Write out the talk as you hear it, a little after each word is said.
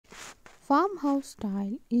farmhouse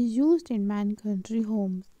style is used in many country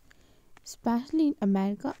homes, especially in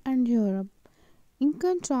America and Europe. In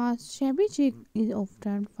contrast, shabby chic is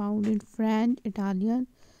often found in French, Italian,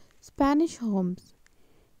 Spanish homes.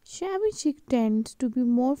 Shabby chic tends to be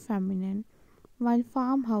more feminine, while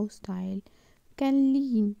farmhouse style can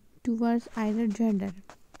lean towards either gender.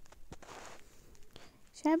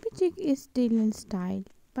 Shabby chic is still in style,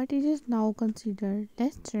 but it is now considered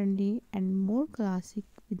less trendy and more classic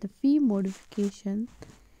with a few modifications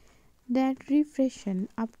that refreshen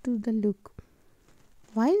up to the look.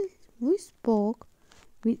 While we spoke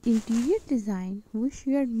with interior design, we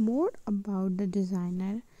shared more about the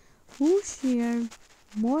designer, who shared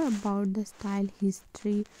more about the style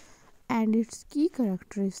history and its key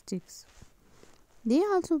characteristics. They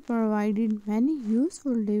also provided many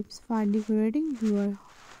useful tips for decorating your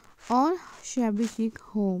own shabby chic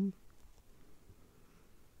home.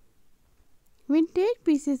 Vintage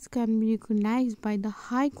pieces can be recognized by the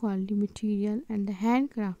high quality material and the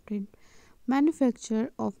handcrafted manufacture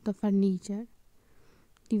of the furniture.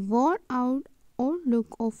 The worn out old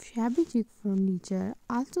look of shabby chic furniture,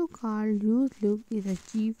 also called used look, is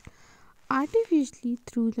achieved artificially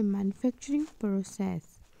through the manufacturing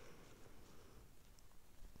process.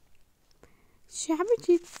 Shabby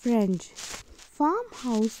chic French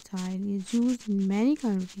farmhouse style is used in many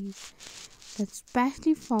countries, but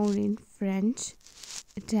especially found in French,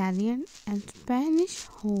 Italian, and Spanish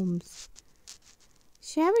homes.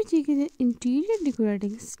 Shabby chic is an interior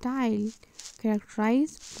decorating style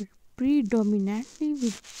characterized predominantly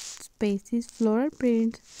with spaces, floral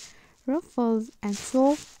prints, ruffles, and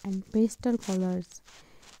soft and pastel colors.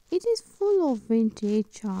 It is full of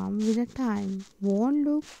vintage charm with a time-worn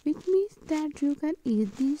look, which means that you can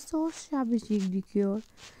easily source shabby chic decor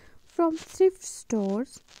from thrift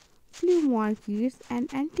stores, flea markets,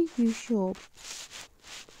 and antique shops.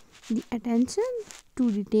 The attention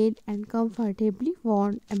to detail and comfortably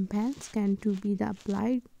worn ambience can to be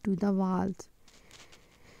applied to the walls.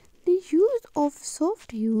 The use of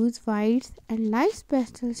soft hues, whites, and light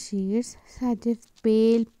pastel shades such as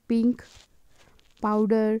pale pink,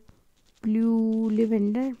 powder blue,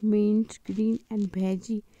 lavender, mint, green, and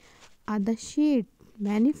beige are the shades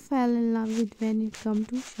many fell in love with when it comes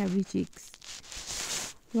to shabby chicks.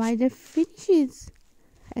 While the finishes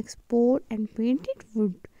export and painted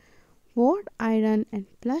wood, wrought iron, and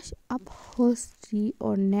plush upholstery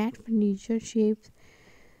or net furniture shapes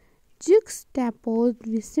juxtaposed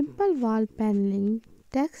with simple wall paneling,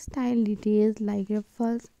 textile details like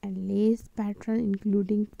ruffles and lace patterns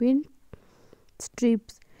including pin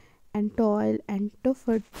strips and toile and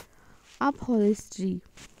tufted upholstery.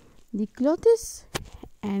 The clothes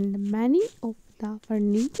and many of the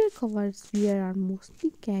furniture covers here are mostly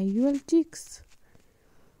casual chicks.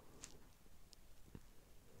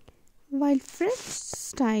 While French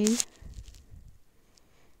style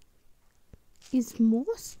is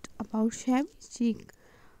most about shabby chic,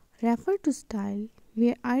 refer to style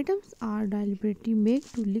where items are deliberately made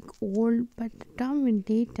to look old, but the term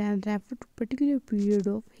vintage can refer to particular period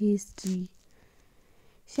of history.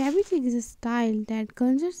 Shabby chic is a style that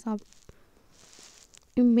conjures up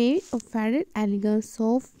image of faded elegance,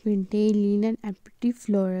 soft vintage linen, and pretty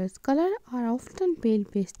florals. Colors are often pale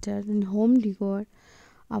pastel in home decor,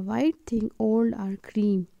 a white thing, old or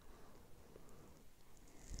cream.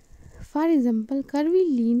 For example, curvy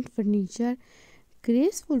lean furniture,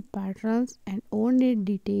 graceful patterns, and ornate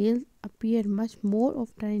details appear much more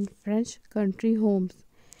often in French country homes.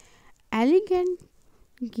 Elegant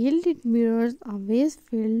gilded mirrors are always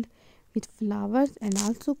filled with flowers and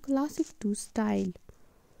also classic to style.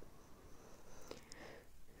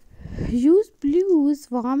 Use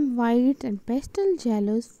blues, warm whites, and pastel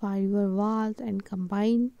yellows for your walls and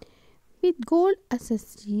combine with gold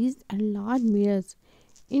accessories and large mirrors.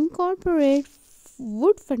 Incorporate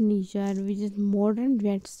wood furniture which is modern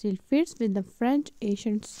yet still fits with the French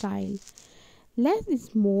ancient style. Less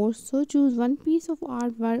is more, so choose one piece of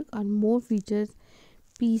artwork or more features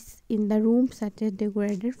piece in the room such as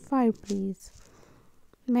decorated fireplace.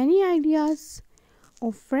 Many ideas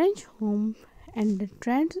of French home and the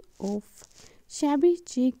trends of shabby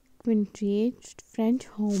chic vintage French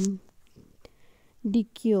home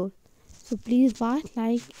decor. So please watch,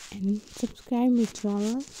 like, and subscribe my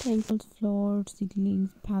channel. Thank you. Floors,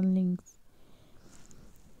 ceilings, panelings,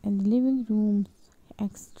 and the living rooms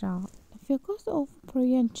extra. The focus of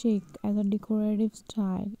Korean chic as a decorative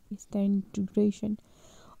style is the integration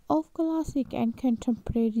of classic and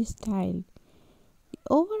contemporary style. The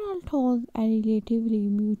overall tones are relatively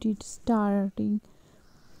muted, starting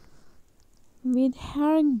with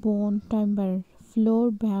herringbone timber,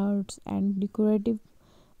 floorboards, and decorative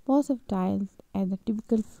versatile as the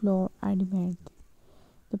typical floor elements.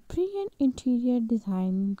 The Korean interior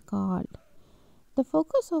design called. The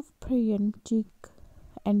focus of Korean chic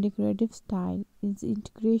and decorative style is the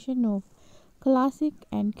integration of classic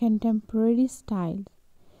and contemporary styles.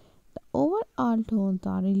 The overall tones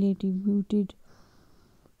are relatively muted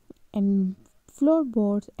and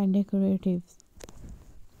floorboards and decoratives.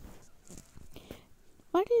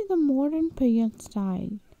 What is the modern Korean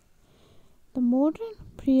style? The modern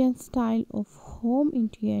Korean style of home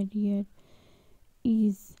interior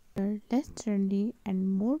is less trendy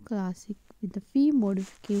and more classic with a few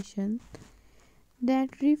modifications that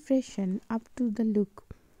refreshen up to the look.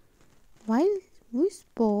 While we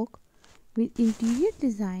spoke with interior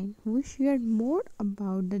design, we shared more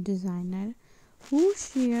about the designer who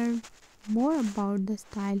shared more about the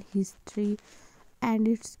style history and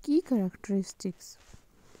its key characteristics.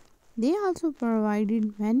 They also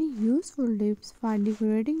provided many useful tips for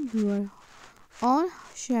decorating your own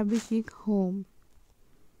shabby chic home.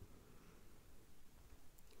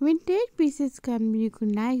 Vintage pieces can be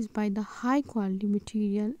recognized by the high quality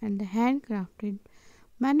material and the handcrafted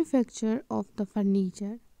manufacture of the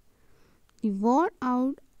furniture. The worn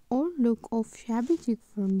out old look of shabby chic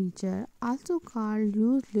furniture, also called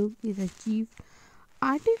used look, is achieved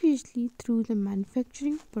artificially through the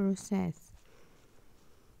manufacturing process.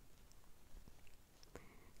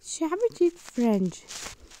 Shabby chic French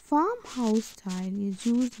farmhouse style is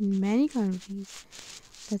used in many countries,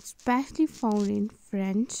 but especially found in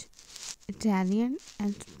French, Italian,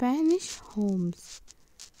 and Spanish homes.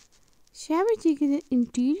 Shabby chic is an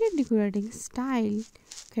interior decorating style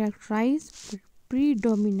characterized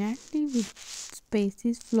predominantly with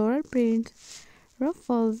spaces, floral prints,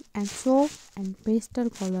 ruffles, and soft and pastel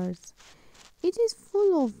colors. It is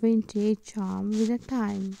full of vintage charm with a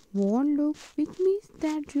time-worn look, which means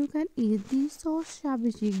that you can easily source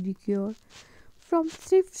shabby chic decor from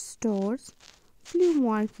thrift stores, flea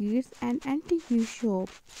markets, and antique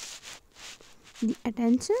shops. The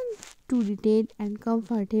attention to detail and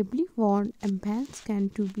comfortably worn ambience can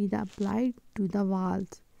to be applied to the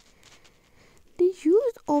walls. The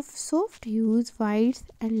use of soft hues, whites,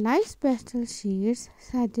 and light pastel shades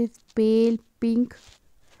such as pale pink,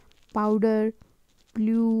 powder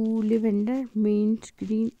blue, lavender, mint,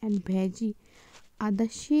 green, and beige are the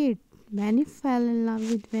shades many fell in love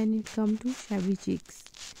with when it comes to shabby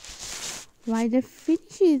chicks. While the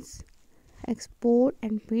finishes, export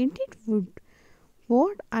and painted wood,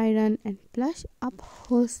 wrought iron, and plush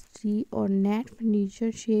upholstery or net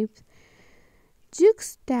furniture shapes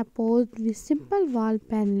juxtaposed with simple wall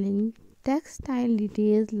paneling, textile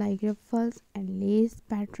details like ruffles and lace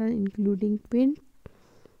patterns including pin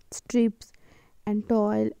strips and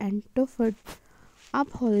toile and tufted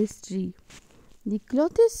upholstery. The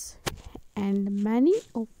clothes and many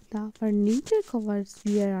of the furniture covers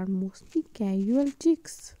here are mostly casual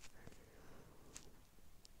chicks.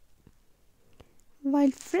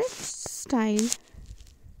 While French style